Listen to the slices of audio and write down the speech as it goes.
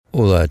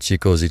Hola,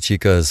 chicos y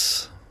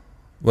chicas.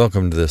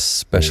 Welcome to this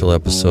special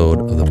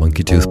episode of the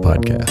Monkey Tooth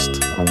Podcast.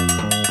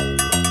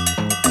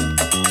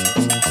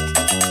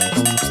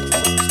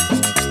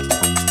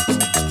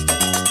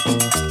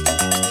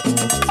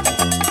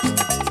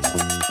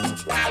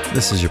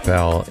 This is your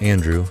pal,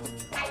 Andrew,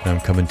 and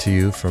I'm coming to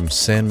you from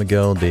San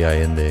Miguel de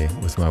Allende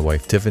with my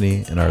wife,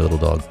 Tiffany, and our little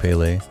dog,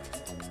 Pele,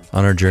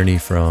 on our journey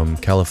from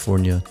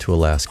California to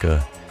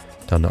Alaska,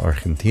 down to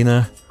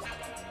Argentina.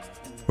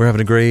 We're having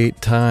a great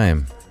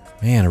time.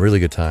 Man, a really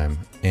good time.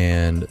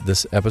 And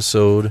this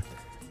episode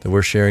that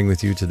we're sharing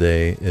with you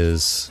today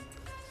is,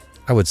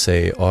 I would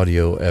say,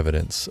 audio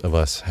evidence of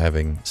us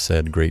having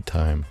said great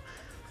time.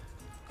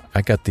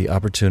 I got the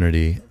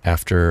opportunity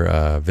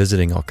after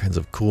visiting all kinds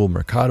of cool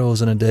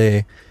mercados in a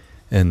day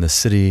in the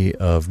city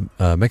of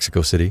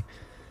Mexico City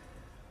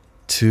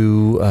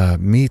to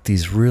meet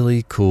these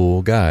really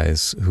cool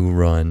guys who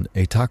run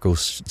a taco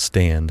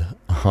stand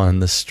on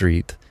the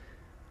street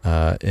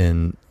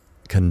in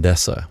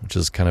Condesa, which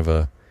is kind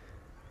of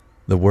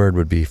the word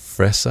would be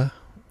fresa,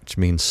 which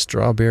means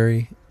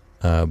strawberry,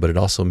 but it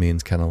also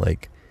means kind of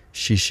like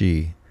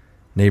shishi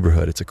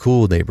neighborhood. It's a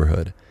cool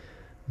neighborhood,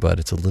 but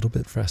it's a little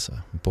bit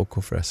fresa, un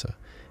poco fresa.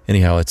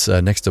 Anyhow, it's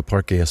next to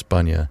Parque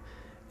España,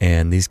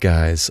 and these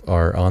guys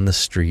are on the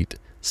street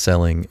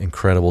selling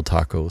incredible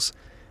tacos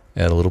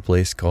at a little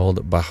place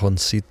called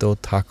Bajoncitos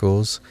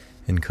Tacos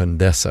in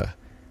Condesa,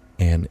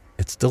 and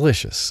it's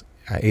delicious.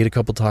 I ate a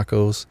couple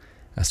tacos.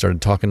 I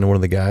started talking to one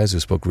of the guys who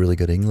spoke really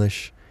good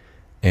English,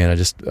 and I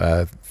just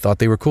thought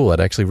they were cool. I'd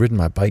actually ridden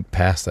my bike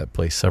past that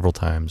place several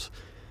times,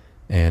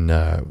 and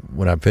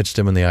when I pitched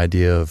him on the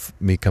idea of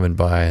me coming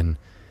by and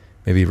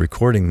maybe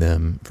recording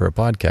them for a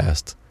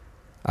podcast,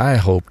 I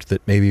hoped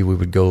that maybe we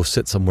would go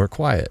sit somewhere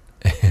quiet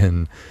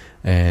and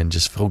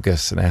just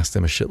focus and ask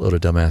them a shitload of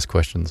dumbass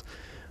questions.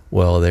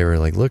 Well, they were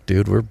like, look,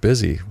 dude, we're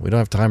busy. We don't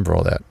have time for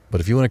all that. But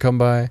if you want to come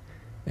by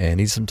and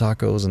eat some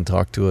tacos and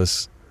talk to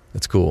us,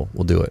 that's cool.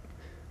 We'll do it.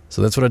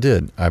 So that's what I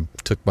did. I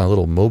took my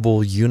little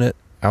mobile unit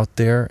out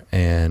there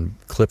and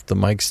clipped the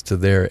mics to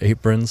their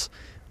aprons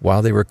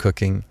while they were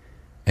cooking,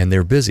 and they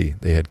were busy.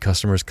 They had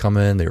customers come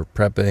in, they were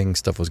prepping,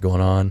 stuff was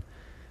going on.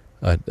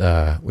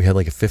 We had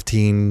like a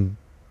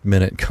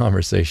 15-minute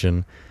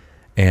conversation,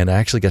 and I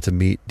actually got to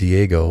meet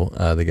Diego,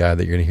 the guy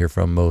that you're going to hear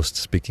from most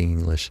speaking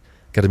English.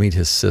 Got to meet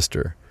his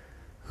sister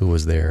who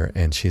was there,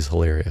 and she's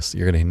hilarious.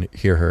 You're going to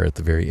hear her at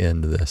the very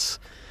end of this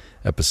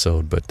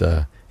episode, but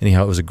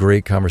anyhow, it was a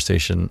great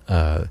conversation.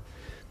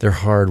 They're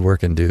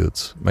hard-working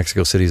dudes.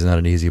 Mexico City is not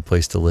an easy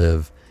place to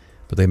live,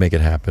 but they make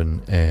it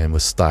happen, and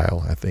with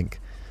style, I think.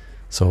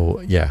 So,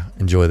 yeah,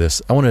 enjoy this.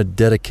 I want to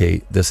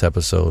dedicate this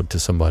episode to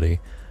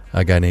somebody,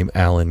 a guy named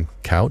Alan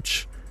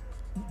Couch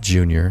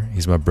Jr.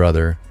 He's my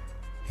brother.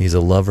 He's a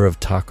lover of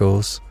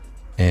tacos,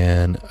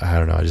 and I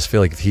don't know, I just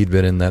feel like if he'd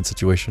been in that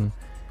situation,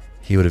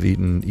 he would have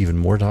eaten even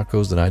more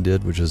tacos than I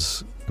did, which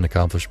is an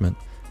accomplishment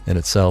in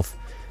itself.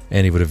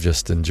 And he would have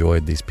just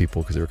enjoyed these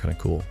people because they were kind of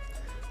cool.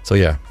 So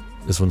yeah,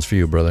 this one's for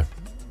you, brother.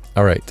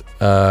 All right.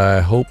 I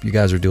hope you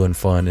guys are doing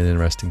fun and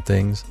interesting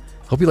things.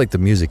 Hope you like the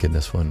music in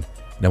this one.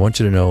 And I want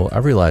you to know, I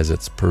realize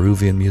it's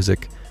Peruvian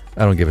music.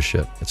 I don't give a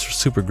shit. It's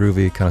super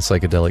groovy, kind of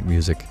psychedelic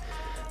music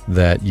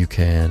that you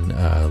can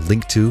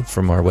link to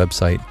from our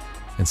website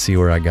and see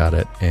where I got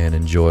it and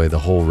enjoy the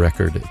whole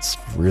record. It's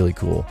really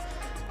cool.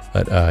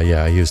 But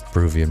yeah, I used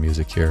Peruvian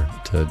music here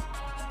to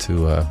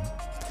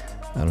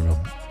I don't know,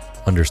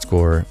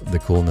 underscore the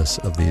coolness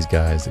of these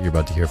guys that you're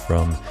about to hear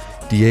from,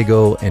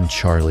 Diego and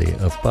Charlie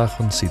of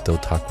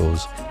Bajoncitos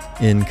Tacos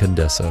in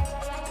Condesa.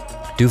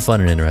 Do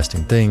fun and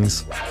interesting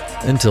things.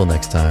 Until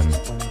next time,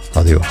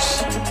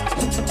 adios.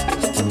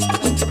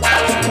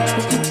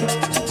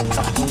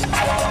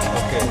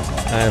 Okay,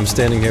 I am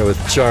standing here with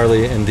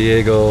Charlie and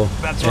Diego.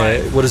 That's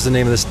right. What is the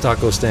name of this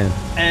taco stand?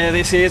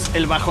 This is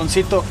El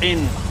Bajoncito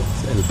Inn.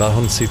 El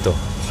Bajoncito.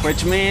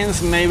 Which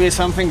means maybe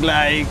something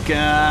like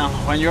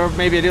when you're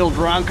maybe a little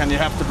drunk and you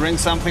have to drink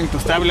something to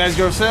stabilize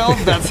yourself.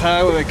 That's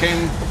how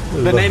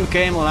the name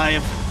came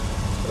alive.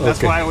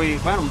 That's okay.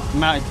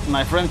 Why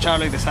my friend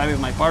Charlie decided,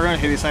 my partner,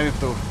 he decided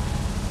to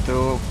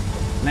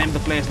name the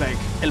place like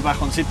El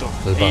Bajoncito.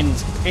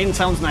 Inn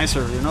sounds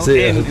nicer, you know?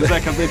 Sí, Inn is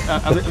like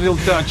a little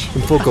touch.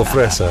 Un poco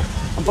fresa.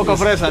 Un poco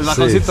fresa, El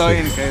Bajoncito Sí.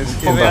 Inn, que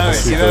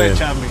es idea de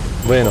Charlie.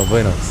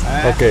 Bueno.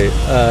 Okay,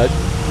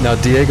 now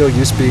Diego,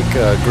 you speak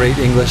great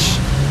English.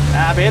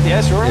 A bit,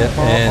 yeah, sure.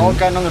 Yeah, all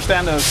can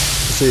understand us.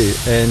 Sí,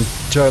 and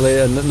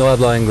Charlie no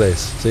habla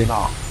inglés, ¿sí?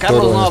 No,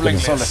 Carlos no habla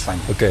inglés.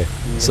 Okay,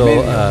 so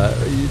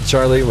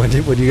Charlie, when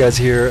you guys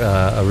hear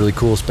a really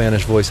cool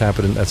Spanish voice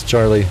happening, that's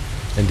Charlie,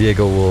 and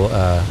Diego will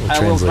translate.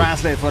 I will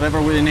translate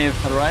whatever we need,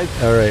 all right?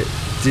 All right.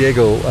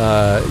 Diego,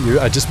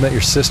 I just met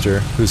your sister,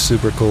 who's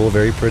super cool,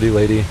 very pretty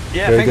lady,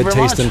 yeah, very good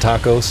taste much. in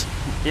tacos.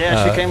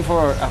 Yeah, she came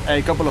for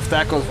a couple of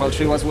tacos while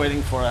she was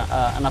waiting for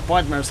an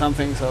appointment or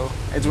something, so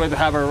it's great to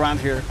have her around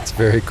here. It's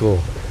very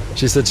cool.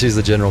 She said she's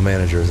the general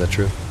manager, is that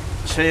true?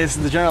 She's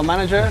the general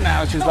manager?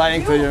 Now she's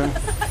lying to you.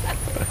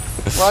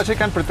 Well, she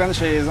can pretend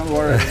she is, don't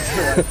worry.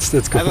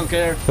 That's cool. I don't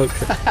care.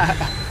 Okay.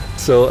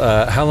 So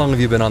how long have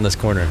you been on this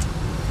corner?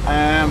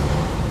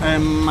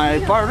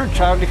 My partner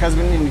Charlie has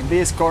been in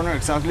this corner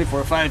exactly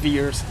for 5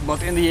 years,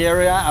 but in the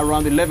area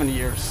around 11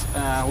 years.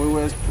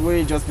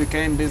 We just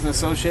became business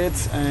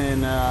associates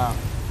and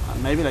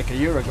maybe like a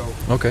year ago.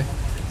 Okay.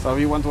 So if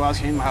you want to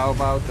ask him how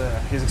about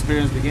his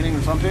experience beginning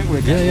or something,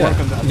 we can work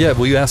on that. Yeah,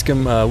 will you ask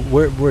him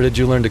where did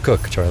you learn to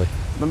cook, Charlie?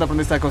 ¿Dónde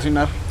aprendiste a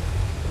cocinar?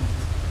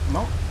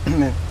 No,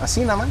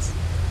 así nada más.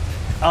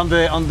 On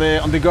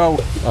the go.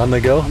 On the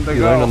go? On the You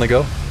go. learned on the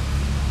go?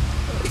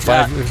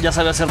 Ya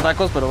sabía hacer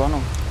tacos, pero bueno.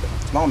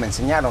 No, me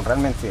enseñaron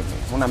realmente.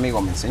 Un amigo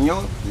me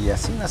enseñó y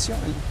así nació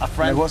el A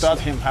friend negocio. taught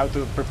him how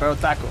to prepare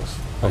tacos.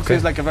 Okay.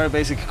 It's like a very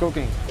basic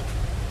cooking.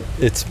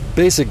 It's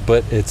basic,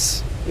 but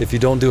it's if you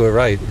don't do it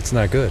right, it's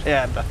not good.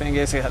 Yeah, the thing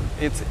is, it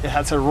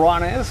has a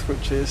rawness,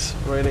 which is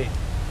really,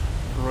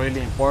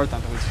 really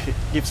important. Which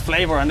gives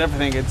flavor and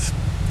everything. It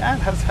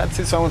has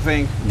its own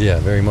thing. Yeah,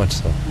 very much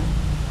so.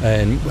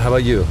 And how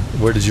about you?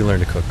 Where did you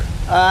learn to cook?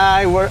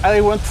 I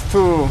went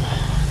to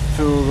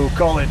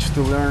college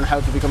to learn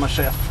how to become a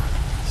chef.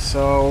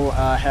 So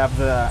I have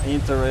the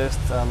interest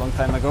a long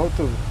time ago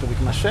to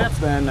become a chef.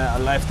 Then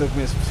life took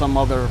me some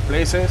other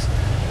places.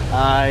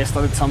 I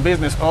studied some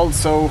business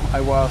also.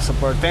 I was a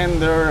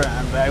bartender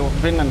and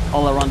I've been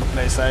all around the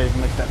place. I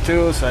make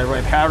tattoos, I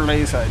ride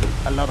Harleys, I do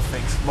a lot of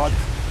things. But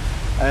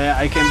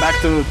I came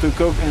back to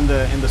cook in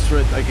the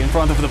street, like in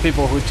front of the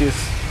people, which is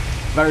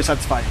very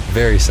satisfying.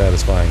 Very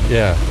satisfying.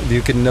 Yeah,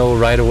 you can know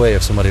right away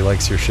if somebody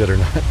likes your shit or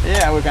not.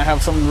 Yeah, we can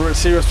have some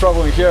serious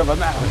trouble in here, but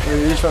now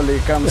it usually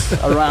comes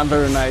around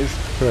very nice,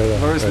 Right on,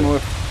 very right.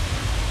 smooth.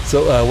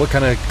 So, what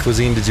kind of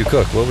cuisine did you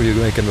cook? What were you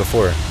making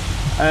before?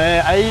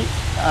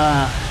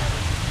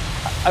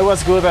 I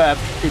was good at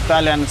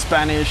Italian,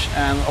 Spanish,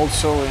 and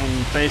also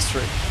in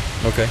pastry.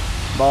 Okay.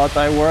 But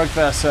I worked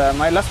as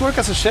my last work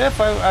as a chef.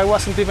 I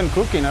wasn't even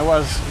cooking. I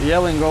was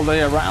yelling all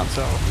day around.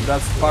 So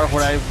that's part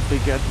where I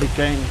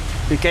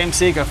became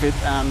sick of it,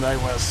 and I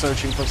was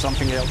searching for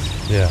something else.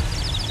 Yeah.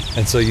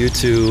 And so you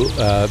two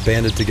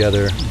banded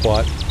together,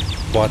 bought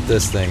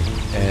this thing.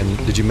 And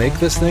did you make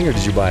this thing or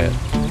did you buy it?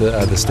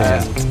 The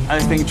stand. I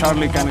think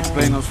Charlie can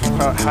explain us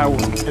how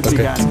it Okay.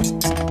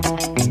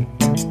 began.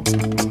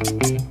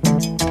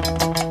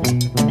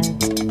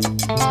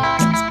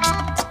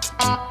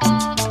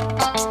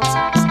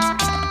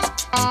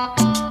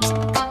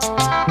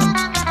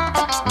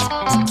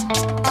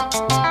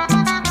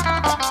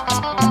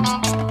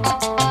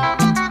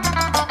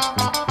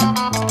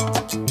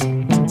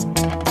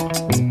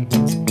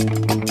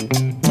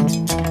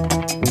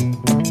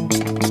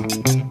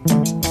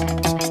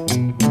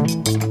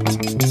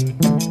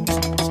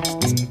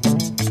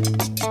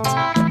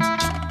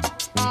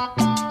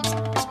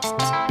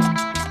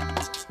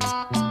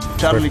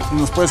 Charlie,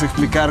 ¿nos puedes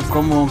explicar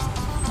cómo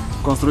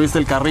construiste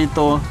el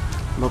carrito?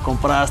 ¿Lo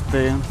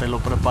compraste? ¿Te lo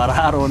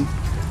prepararon?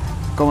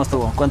 ¿Cómo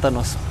estuvo?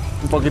 Cuéntanos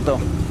un poquito.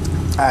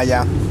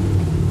 Ya.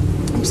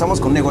 Empezamos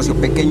con un negocio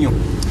pequeño.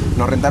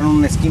 Nos rentaron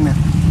una esquina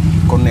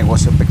con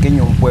negocio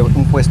pequeño,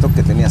 un puesto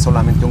que tenía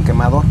solamente un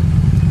quemador.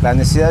 Las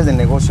necesidades del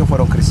negocio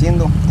fueron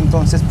creciendo,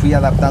 entonces fui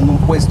adaptando un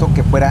puesto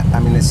que fuera a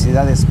mis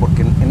necesidades,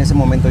 porque en ese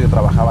momento yo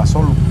trabajaba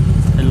solo.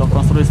 ¿Y lo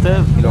construiste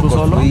Y lo tú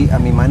solo? construí a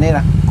mi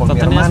manera, con O sea,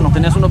 mi hermano.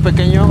 tenías uno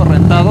pequeño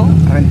rentado,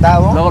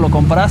 Rentado. luego lo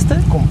compraste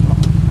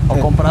o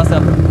compraste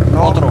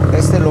No, otro.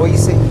 este lo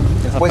hice,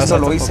 el sea, puesto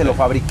lo pensaste, hice, ok. lo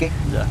fabriqué.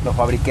 Ya. Lo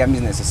fabriqué a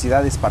mis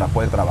necesidades para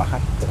poder trabajar.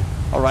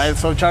 All right,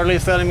 so Charlie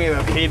is telling me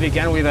that he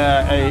began with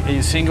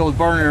a single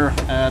burner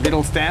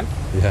little stand.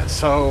 Yeah.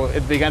 So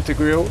it began to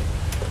grow.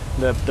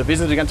 The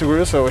business began to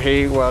grow, so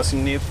he was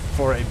in need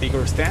for a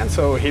bigger stand.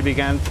 So he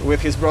began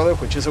with his brother,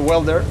 which is a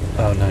welder,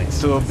 Oh, nice.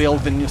 to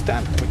build the new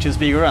stand, which is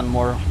bigger and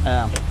more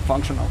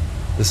functional.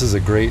 This is a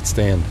great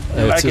stand.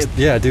 You like it?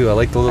 Yeah, I do. I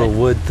like the little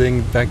wood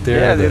thing back there.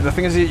 Yeah, the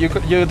thing is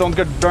you don't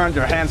get burned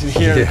your hands in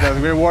here Yeah. because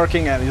we're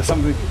working and you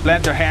something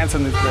plant your hands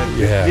and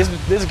Yeah.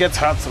 this gets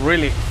hot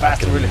really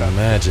fast, really hot.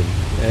 Imagine.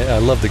 I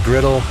love the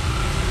griddle.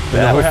 And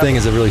Yeah, the whole we have- thing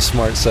is a really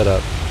smart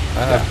setup.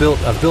 I've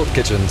built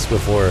kitchens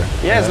before.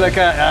 Yeah, it's like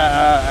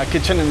a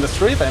kitchen in the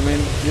street. I mean,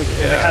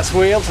 it has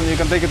wheels and you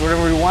can take it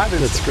wherever you want.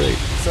 That's great.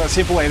 It's a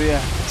simple idea.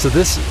 So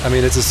this, I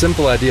mean, it's a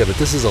simple idea, but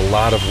this is a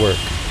lot of work,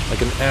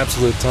 like an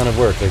absolute ton of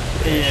work. Like,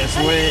 Yes,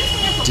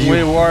 Do you-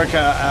 we work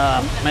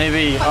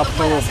maybe up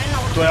to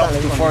 12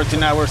 to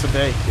 14 hours a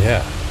day.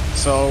 yeah.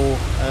 So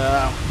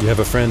You have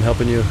a friend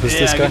helping you. Who's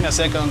this yeah, guy? give me a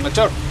second,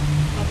 Melchor.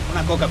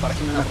 Una coca para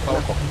Jimena,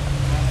 por favor.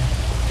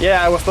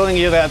 Yeah, I was telling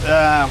you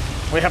that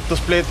we have to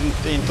split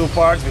in two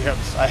parts.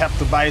 I have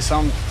to buy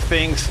some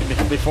things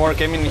before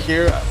coming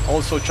here.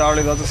 Also,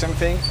 Charlie does the same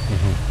thing.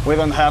 Mm-hmm. We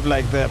don't have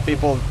like the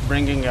people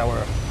bringing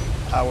our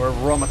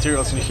raw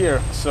materials in here.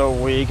 So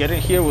we get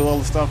in here with all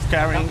the stuff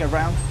carrying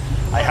around.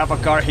 I have a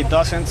car, he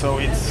doesn't, so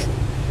it's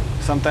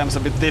sometimes a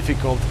bit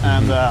difficult.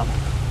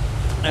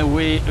 And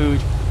we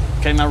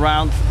came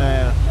around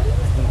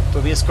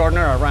to this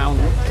corner around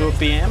 2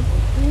 p.m.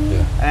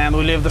 Yeah. and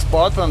we leave the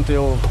spot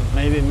until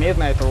maybe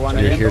midnight or 1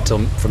 You're a.m. here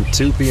from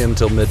 2 p.m.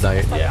 till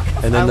midnight. Yeah.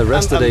 And then the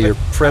rest of the day and you're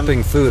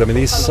prepping food. I mean,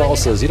 these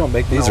salsas, you don't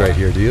make these No. right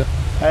here, do you?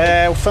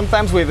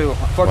 Sometimes we do.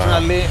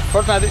 Fortunately,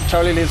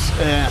 Charlie lives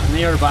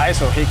nearby,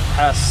 so he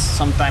has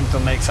some time to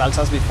make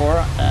salsas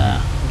before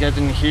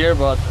getting here.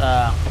 But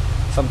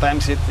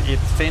sometimes it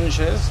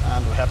finishes,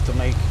 and we have to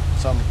make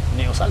some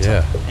new salsa.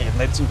 Yeah.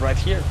 And it's right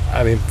here.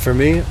 I mean, for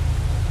me,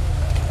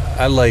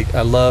 I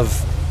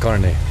love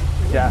carne.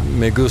 Yeah.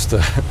 Me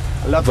gusta.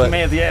 A lot of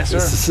meat, yes, sir.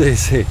 Sí,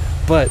 sí.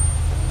 But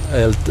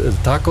el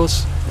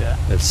tacos,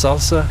 el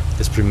salsa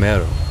es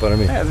primero para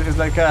mí. Yeah, it's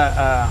like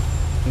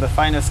the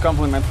finest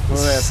compliment to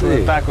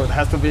the taco. It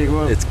has to be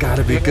good. It's got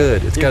to be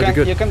good. It's got to be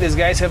good. You can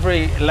disguise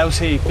every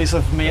lousy piece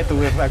of meat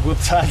with a good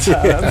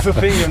salsa. That's the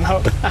thing, you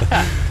know.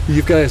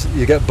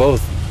 You got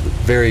both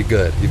very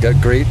good. You've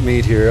got great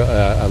meat here.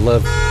 I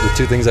love the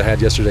two things I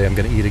had yesterday. I'm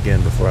going to eat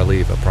again before I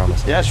leave, I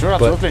promise. Yeah, sure,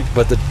 absolutely.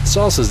 But the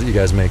salsas that you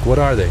guys make, what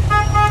are they?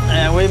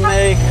 We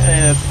make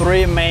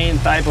three main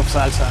type of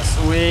salsas.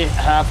 We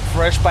have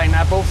fresh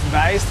pineapples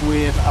diced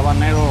with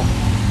habanero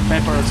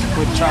peppers,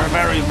 which are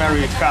very,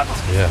 very hot.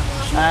 Yeah.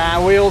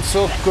 We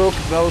also cook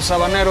those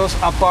habaneros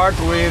apart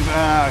with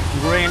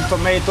green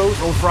tomatoes,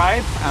 all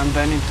fried, and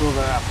then into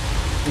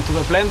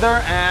the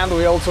blender. And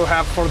we also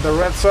have, for the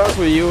red sauce,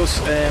 we use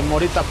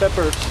morita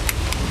peppers,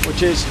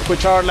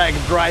 which are like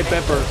dry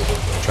peppers.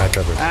 Dry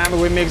peppers.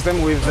 And we mix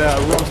them with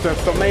roasted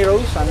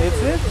tomatoes, and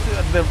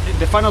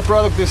the final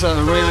product is a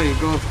really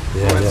good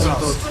red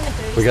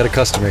sauce. We got a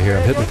customer here.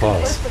 I'm hitting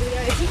pause.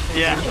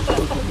 Yeah.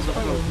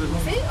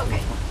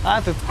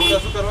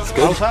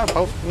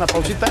 Una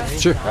pausita.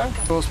 Sure.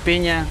 Usamos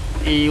piña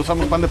y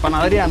usamos pan de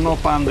panadería, no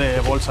pan de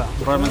bolsa.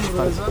 Realmente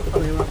está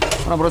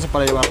una bolsa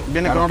para llevar.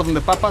 Viene con orden de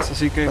papas,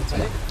 así que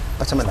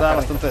está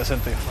bastante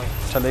decente.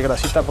 Chale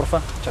grasita,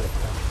 porfa. Chale.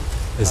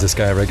 Is this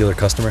guy a regular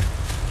customer?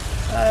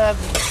 Yeah.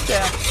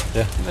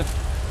 Yeah.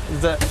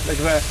 The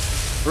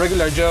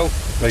regular Joe.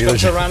 Regular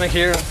Comes Joe. around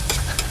here.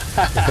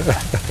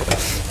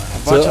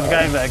 A bunch of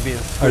guys like this.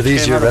 Are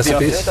these your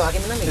recipes?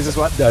 This is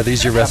what? Are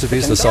these your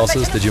recipes, the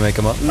salsas? Did you make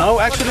them up? No,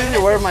 actually they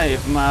were my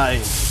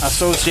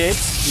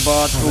associates,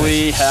 but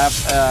we have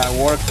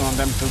worked on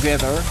them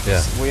together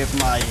with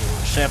my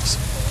chef's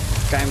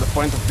kind of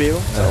point of view.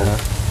 So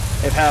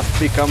it has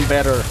become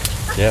better.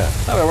 Yeah.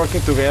 Now we're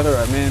working together.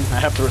 I mean, I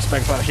have to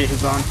respect what he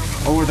has done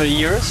over the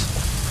years,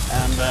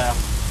 and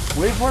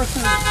we've worked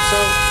on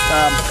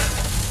some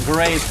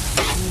great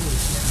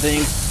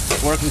things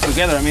working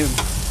together. I mean,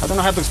 I don't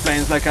know how to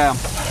explain. It's like a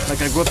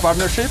good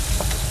partnership.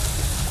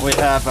 We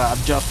have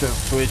adjusted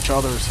to each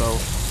other, so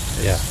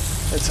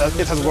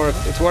it has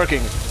worked. It's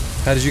working.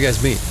 How did you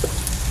guys meet?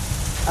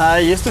 I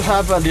used to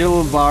have a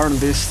little bar on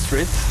this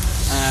street,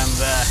 and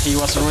he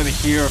was already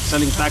here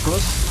selling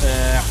tacos.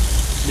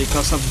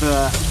 Because of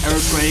the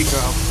earthquake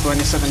of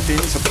 2017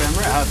 in September,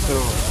 I had to.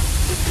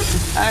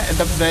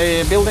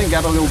 The building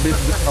got a little bit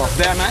of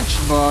damage,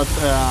 but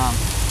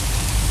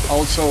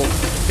also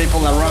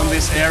people around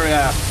this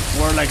area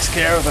were like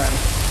scared and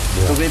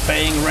to be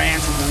paying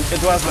rent. And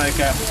it was like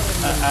a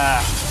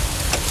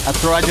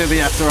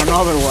tragedy after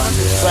another one.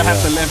 So I had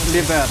to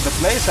leave the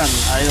place, and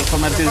I also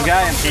met this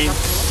guy, and he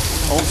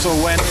also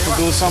went to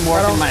do some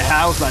work in my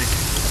house, like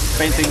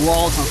painting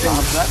walls and things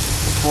like that.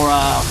 For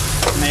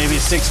maybe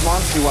 6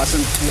 months, he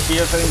wasn't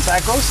here selling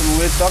tacos, and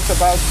we talked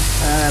about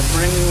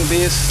bringing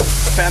this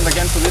stand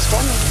again to this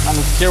corner, and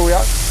here we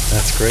are.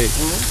 That's great.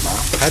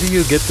 How do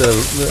you get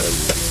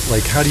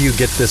how do you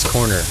get this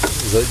corner?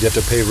 Do you have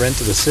to pay rent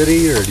to the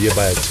city, or do you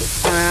buy it?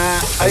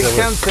 I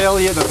can tell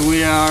you that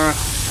we are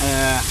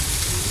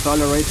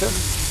tolerated.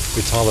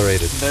 We're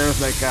tolerated. There's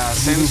like a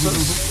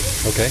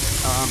census. Okay.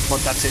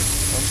 But that's it.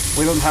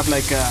 We don't have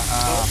like a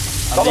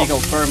legal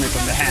permit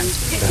on the hand.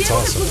 That's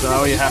awesome.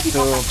 So you have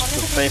to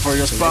pay for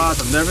your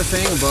spot and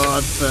everything,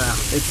 but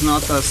it's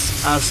not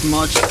as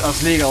much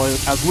as legal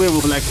as we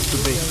would like it to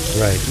be.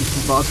 Right.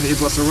 But it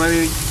was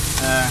already,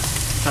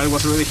 Charlie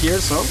was already here,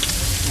 so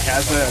he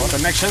has a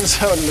connection,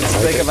 so let's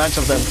take advantage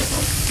of them.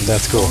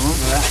 That's cool.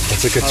 Yeah.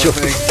 That's a good joke.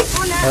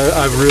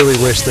 I really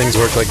wish things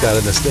worked like that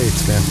in the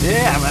States, man.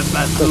 Yeah, but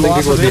I think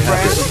people would be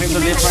happy. Things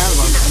are different,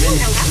 but I mean,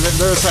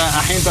 there's a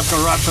hint of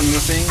corruption, you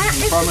think,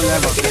 in farming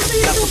level.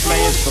 You have to play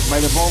it by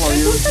the ball, or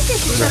you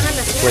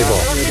Play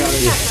ball.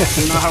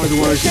 you know how it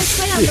works.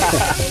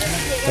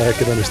 I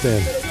can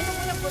understand.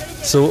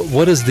 So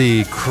what is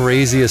the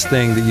craziest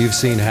thing that you've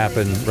seen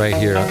happen right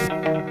here?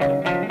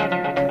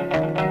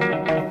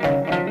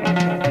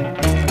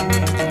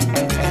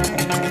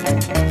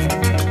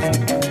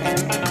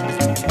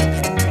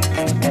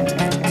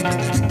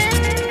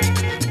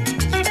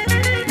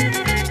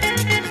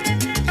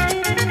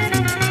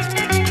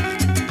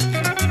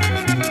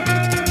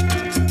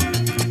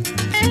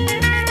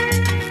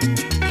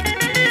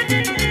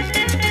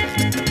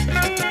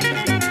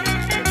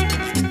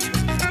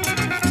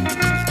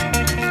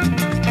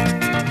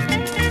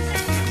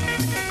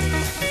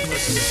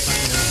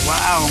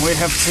 We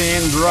have seen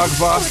drug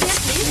busts.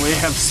 We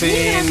have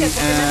seen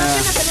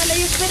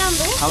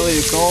how do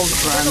you call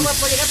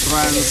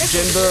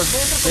transgender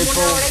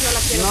people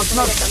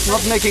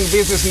not making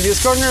business in this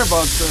corner,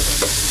 but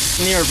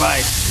nearby.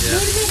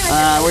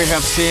 We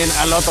have seen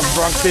a lot of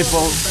drunk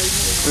people.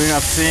 We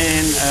have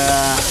seen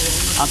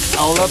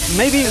a lot.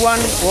 Maybe one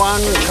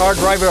car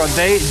driver a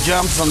day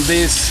jumps on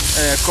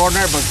this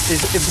corner, but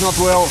it's not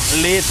well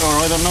lit, or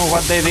I don't know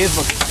what they did,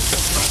 but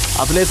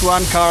at least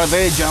one car a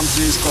day jumps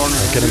this corner.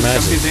 I can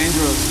imagine. It can be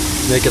dangerous.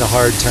 Making a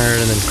hard turn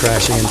and then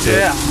crashing into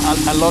it. Yeah,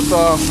 a lot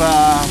of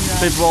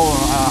people,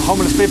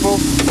 homeless people.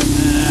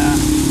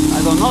 I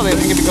don't know. They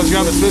think because you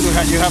have a street,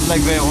 you have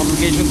like the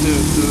obligation to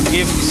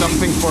give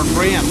something for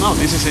free, and no,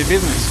 this is a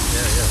business.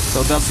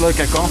 So that's like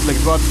a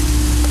conflict. But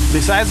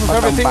besides of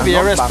everything, the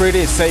area is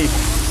pretty safe.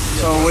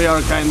 So we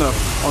are kind of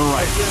all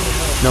right.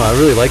 No, I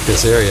really like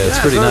this area. It's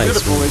pretty very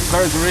nice. Beautiful. It's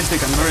very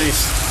touristic and very.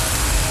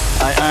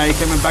 I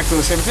came back to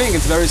the same thing.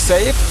 It's very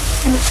safe.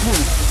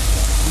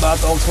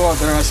 But also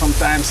there are some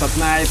times at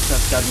night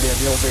that can be a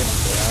little bit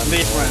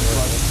different.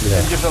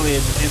 But usually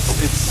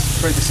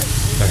it's pretty safe.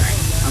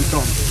 And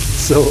calm.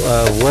 So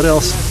what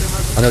else?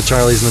 I know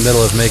Charlie's in the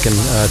middle of making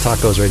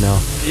tacos right now.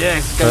 Yeah,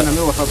 he's in the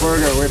middle of a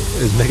burger.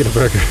 He's making a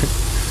burger.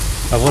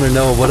 I want to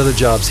know what other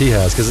jobs he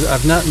has, because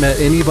I've not met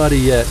anybody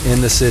yet in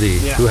the city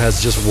who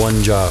has just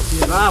one job.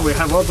 We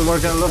have all to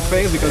work on a lot of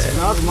things, because if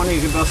not,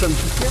 money doesn't.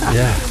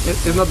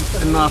 It's not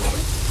enough.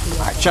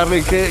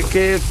 Charlie,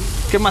 ¿qué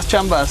más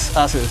chambas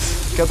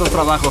haces? ¿Qué otros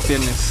trabajos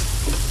tienes?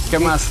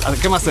 ¿A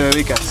qué más te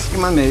dedicas? ¿Qué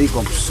más me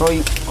dedico? Pues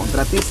soy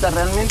contratista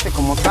realmente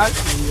como tal.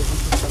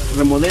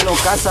 Remodelo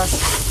casas,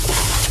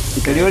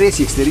 interiores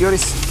y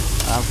exteriores.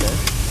 Okay.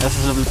 Ese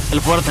es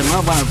el fuerte,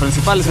 ¿no? Bueno, el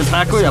principal es el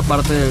taco y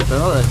aparte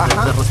 ¿no?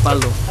 de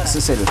respaldo. Esa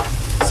es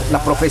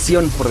la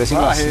profesión, por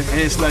decirlo así.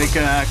 He's like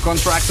a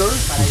contractor.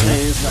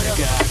 He's like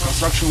a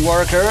construction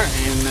worker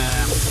in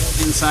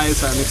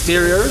insides and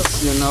exteriors.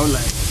 You know,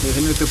 like if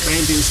you need to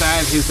paint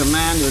inside, he's the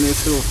man. You need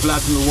to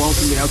flatten the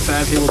walls on the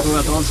outside, he will do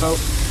that also.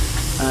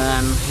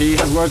 And he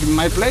has worked in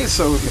my place,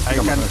 so I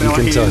can tell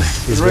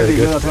he's really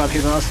good at what he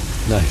does.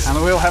 Nice.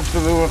 And we'll have to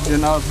do, you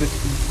know,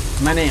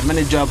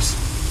 many jobs.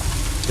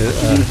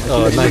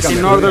 Nice.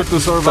 In order to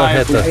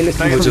survive.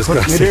 Muchas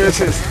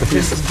gracias.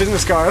 His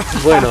business card.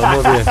 Bueno,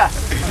 muy bien.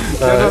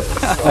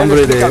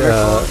 Hombre de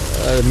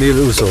 1000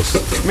 usos.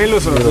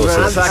 1000 usos.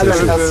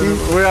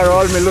 Exactly. We are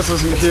all 1000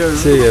 usos in here.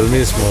 Sí, el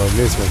mismo.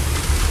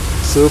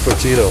 Super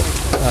chido.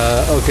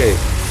 Okay,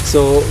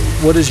 so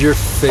what is your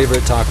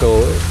favorite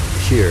taco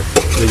here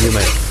that you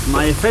make?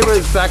 My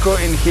favorite taco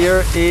in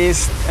here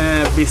is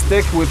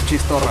bistec with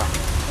chistorra.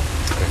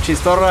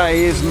 Chistorra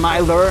is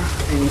milder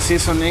in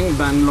seasoning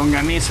than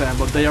longaniza,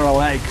 but they are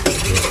alike.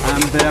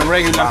 And the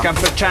regular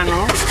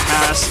campechano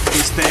has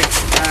bistec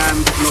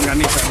and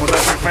longaniza, but I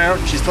prefer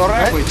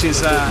chistorra, which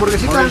is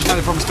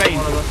originally from Spain.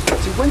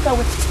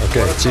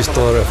 Okay,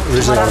 chistorra,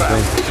 originally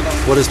from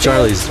Spain. What is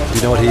Charlie's? Do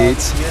you know what he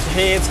eats?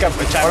 He eats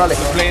campechano,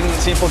 plain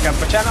simple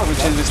campechano, which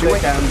is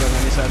bistec and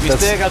longaniza.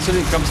 Bistec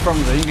actually comes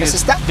from the English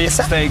beef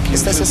steak. You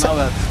should know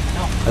that.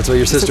 That's what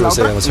your sister was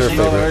saying. It was her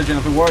favorite. The origin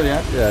of the word,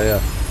 yeah. Yeah.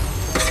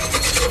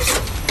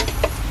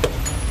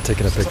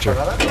 Taking a picture.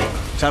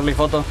 Charlie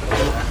photo.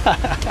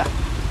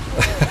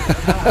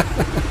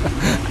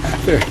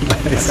 Very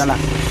nice.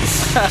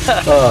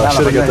 Oh, I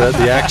should have got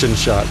the action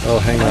shot. Oh,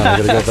 hang on, I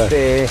gotta go back.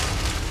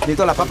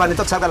 Necesito la papa,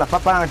 necesito que salga la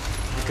papa.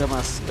 ¿Qué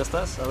más? ¿Ya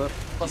estás? A ver,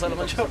 pásalo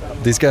mucho.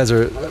 These guys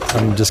are,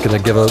 I'm just gonna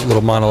give a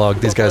little monologue.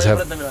 These guys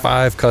have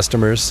 5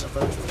 customers.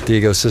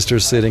 Diego's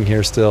sister's sitting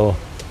here still,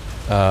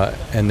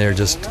 and they're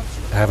just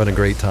having a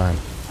great time.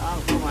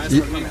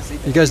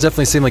 You guys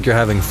definitely seem like you're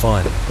having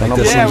fun. Like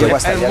this yeah, seems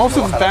like and most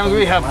of the times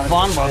we have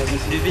fun, but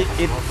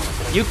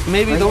you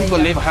maybe don't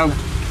believe how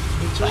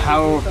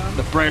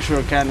the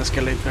pressure can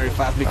escalate very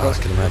fast, because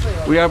I can imagine.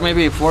 we are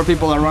maybe 4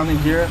 people around in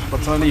here,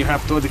 but suddenly you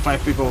have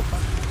 25 people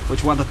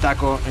which want a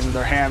taco in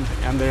their hand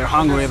and they're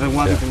hungry, they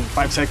want it in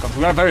 5 seconds.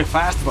 We are very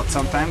fast, but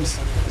sometimes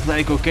it's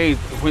like, okay,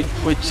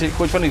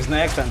 which one is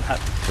next, and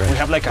we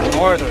have like an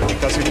order,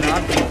 because if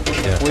not,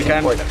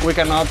 we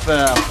cannot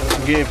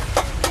give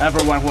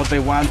everyone what they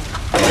want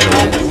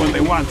when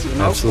they want, you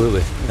know?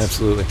 Absolutely.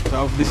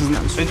 So this is,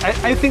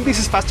 I think this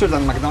is faster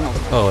than McDonald's.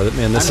 Oh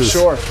man, I'm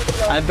sure.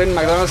 I've been to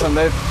McDonald's and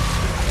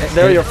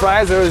there are your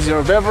fries, there is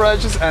your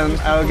beverages, and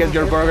I'll get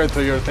your burger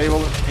to your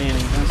table in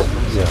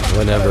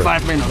whenever.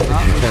 5 minutes.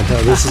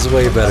 No, this is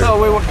way better.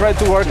 So we will try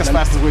to work as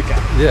fast as we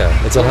can.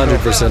 Yeah, it's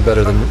 100%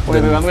 better than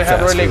and we have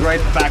fast really food.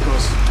 great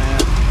tacos.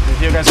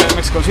 If you guys are in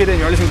Mexico City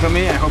and you're listening to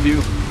me, I hope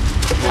you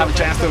have a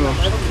chance to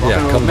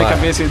come make by. a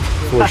visit.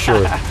 For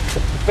sure.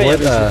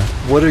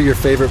 What are your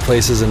favorite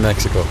places in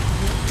Mexico?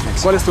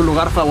 ¿Cuál es tu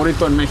lugar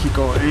favorito en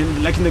México?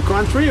 Like in the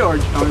country or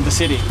in the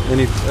city?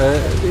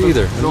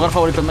 Either. ¿Lugar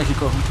favorito en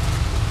México?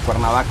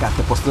 Cuernavaca,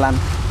 Tepoztlán.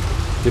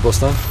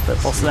 Tepoztlán?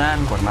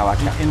 Tepoztlán.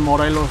 Cuernavaca. In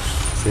Morelos.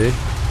 Sí.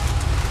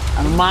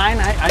 And mine,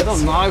 I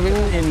don't know. I've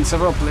been in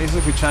several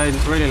places which I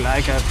really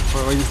like.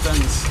 For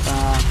instance,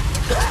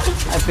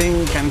 I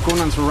think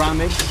Cancun and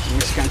surroundings,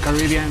 Mexican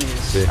Caribbean,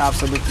 is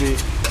absolutely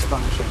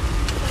astonishing.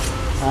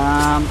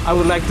 I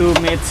would like to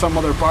meet some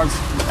other parts,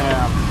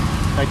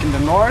 like in the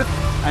north.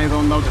 I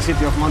don't know the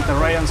city of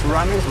Monterrey and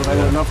surroundings, but I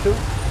would love to.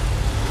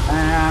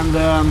 And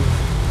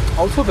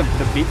also the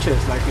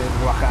beaches, like in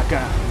Oaxaca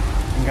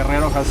and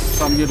Guerrero has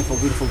some beautiful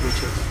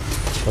beaches.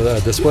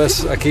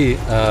 Después aquí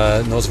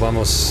nos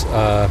vamos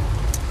a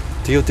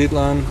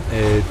Teotitlán,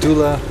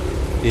 Tula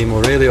y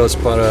Morelos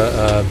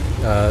para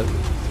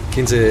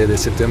 15 de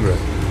septiembre.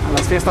 A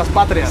las fiestas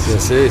patrias.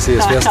 Sí, es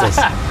fiestas.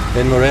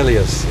 En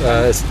Morelia.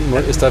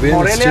 ¿Está bien?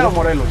 ¿Morelia o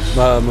Morelos?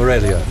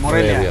 Morelia.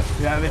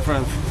 Yeah,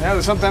 different.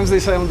 Yeah, sometimes they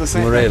sound the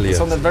same. Morelia.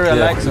 Some very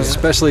alike. So.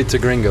 Especially to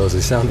gringos,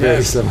 they sound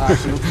very similar.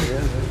 Absolutely,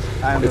 yes.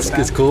 I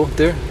understand. It's cool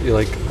there? You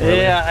like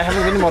Morelia? Yeah, I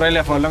haven't been in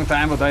Morelia for a long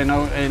time, but I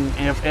know in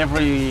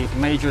every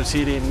major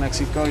city in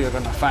Mexico, you're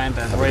going to find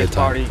a great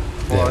party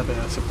for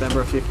the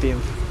September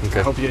 15th. Okay.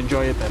 I hope you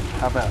enjoy it and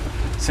have a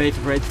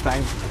safe, great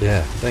time.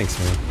 Yeah, thanks,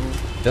 man.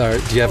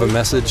 Do you have a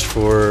message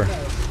for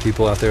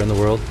people out there in the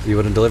world? You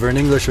want to deliver in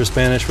English or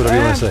Spanish, whatever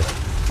you want to say.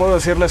 Puedo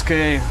decirles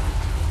que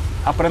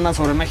aprendan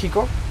sobre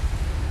México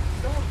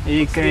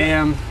y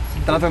que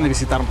traten de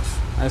visitarnos.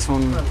 Es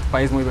un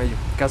país muy bello,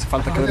 que hace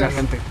falta que venga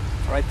gente.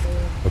 Right.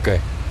 Okay.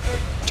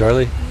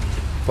 Charlie,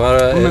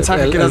 para un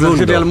mensaje que quieras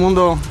decirle al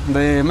mundo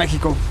de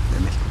México.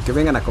 Que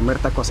vengan a comer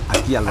tacos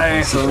aquí al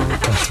Bajoncito,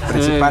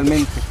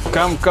 principalmente.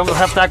 Come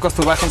have tacos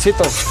to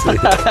Bajoncitos. Sí.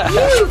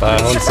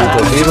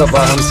 Bajoncito, viva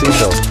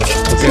Bajoncito.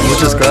 Ok,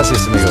 muchas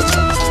gracias, amigos.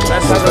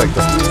 Gracias.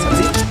 Perfecto.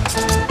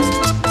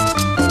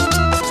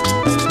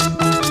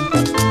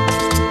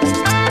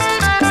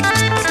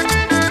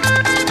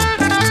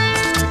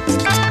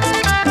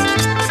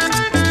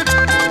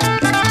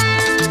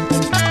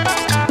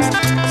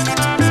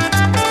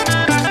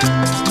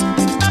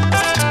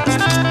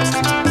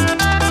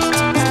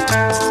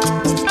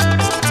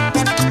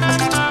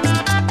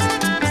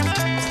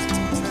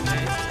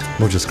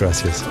 Muchas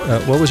gracias.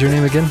 What was your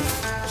name again?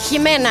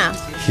 Jimena.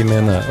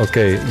 Jimena.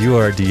 Okay, you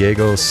are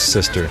Diego's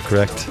sister,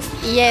 correct?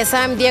 Yes,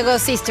 I'm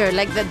Diego's sister,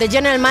 like the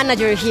general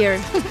manager here.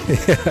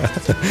 Yeah.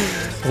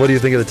 What do you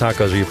think of the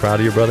tacos? Are you proud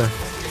of your brother?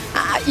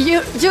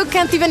 You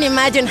can't even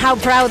imagine how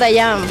proud I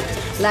am.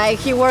 Like,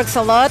 he works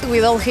a lot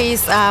with all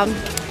his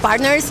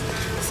partners.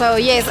 So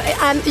yes,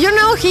 and you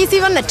know, he's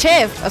even a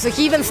chef. So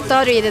he even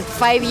studied a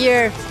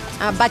 5-year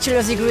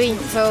bachelor's degree.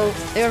 So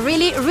they're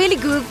really, really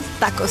good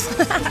tacos.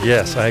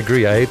 Yes, I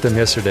agree. I ate them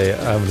yesterday.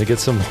 I'm going to get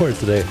some more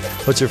today.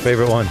 What's your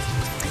favorite one?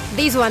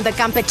 This one, the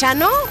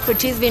campechano,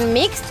 which has been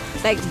mixed,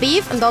 like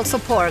beef and also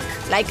pork,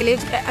 like a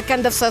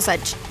kind of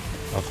sausage.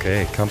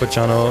 Okay,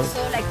 campechano.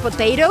 Also like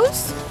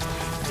potatoes.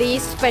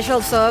 This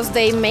special sauce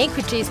they make,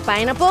 which is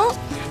pineapple,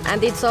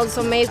 and it's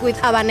also made with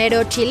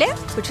habanero chile,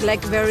 which is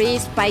like very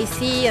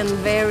spicy and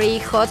very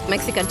hot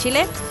Mexican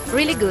chile.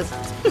 Really good.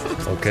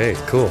 Okay,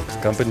 cool.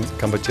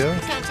 Campechano?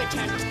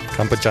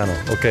 Campechano.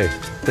 Okay,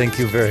 thank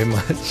you very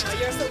much. Oh,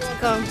 you're so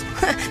welcome.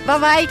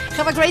 Bye-bye.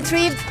 Have a great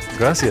trip.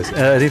 Gracias.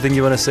 Anything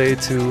you want to say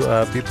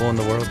to people in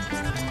the world?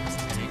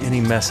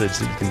 Any message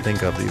that you can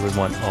think of that you would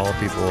want all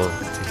people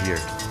to hear?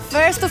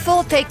 First of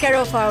all, take care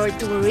of our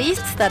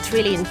tourists. That's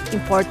really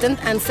important.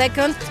 And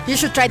second, you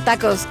should try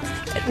tacos.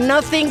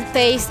 Nothing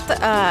tastes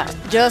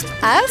just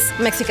as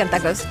Mexican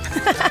tacos.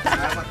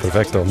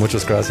 Perfecto.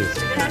 Muchas gracias.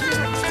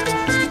 Gracias.